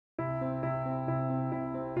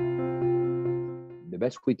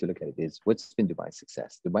best way to look at it is, what's been Dubai's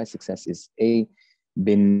success? Dubai's success is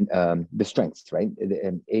been the strengths, right?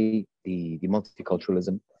 The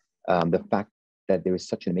multiculturalism, the fact that there is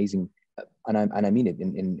such an amazing, and I mean it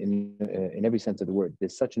in every sense of the word,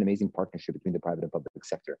 there's such an amazing partnership between the private and public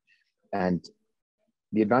sector. And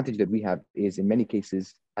the advantage that we have is, in many cases,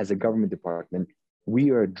 as a government department, we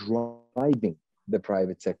are driving the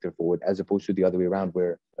private sector forward, as opposed to the other way around,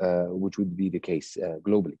 where which would be the case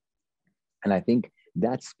globally. And I think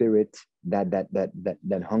that spirit,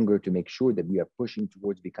 that hunger to make sure that we are pushing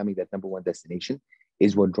towards becoming that #1 destination,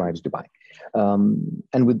 is what drives Dubai.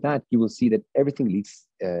 And with that, you will see that everything leads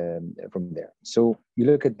from there. So you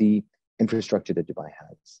look at the infrastructure that Dubai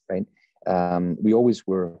has, right? We always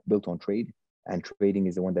were built on trade, and trading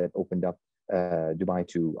is the one that opened up Dubai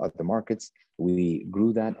to other markets. We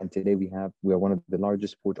grew that, and today we are one of the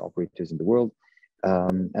largest port operators in the world.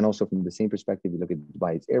 And also from the same perspective, you look at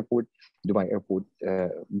Dubai's airport. Dubai airport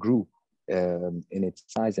grew in its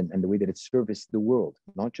size and the way that it serviced the world,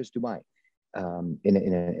 not just Dubai,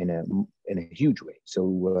 in a huge way. So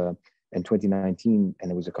in 2019,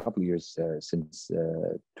 and it was a couple of years since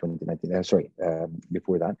 2019,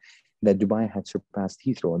 before that Dubai had surpassed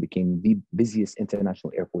Heathrow and became the busiest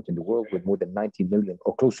international airport in the world, with more than 90 million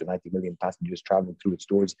or close to 90 million passengers traveling through its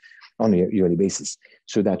doors on a yearly basis.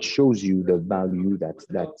 So that shows you the value that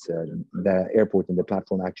the airport and the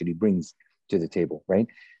platform actually brings to the table, right?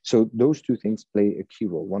 So those two things play a key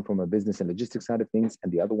role, one from a business and logistics side of things,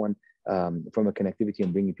 and the other one from a connectivity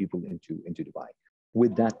and bringing people into Dubai.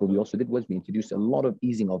 With that, what we also did was we introduced a lot of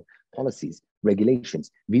easing of policies, regulations,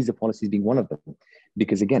 visa policies being one of them.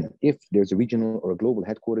 Because again, if there's a regional or a global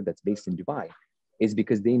headquarter that's based in Dubai, it's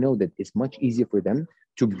because they know that it's much easier for them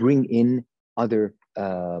to bring in other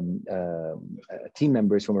team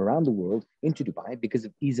members from around the world into Dubai because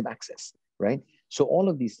of ease of access, right? So all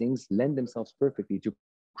of these things lend themselves perfectly to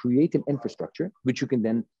create an infrastructure which you can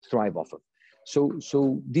then thrive off of.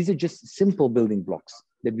 So these are just simple building blocks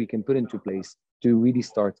that we can put into place to really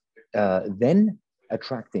start then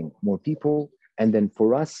attracting more people. And then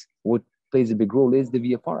for us, what plays a big role is the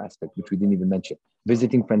VFR aspect, which we didn't even mention,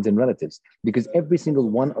 visiting friends and relatives, because every single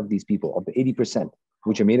one of these people, of the 80%,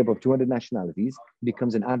 which are made up of 200 nationalities,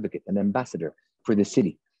 becomes an advocate, an ambassador for the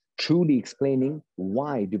city, truly explaining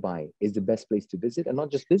why Dubai is the best place to visit, and not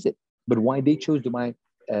just visit, but why they chose Dubai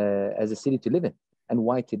as a city to live in, and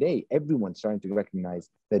why today everyone's starting to recognize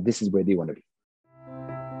that this is where they want to be.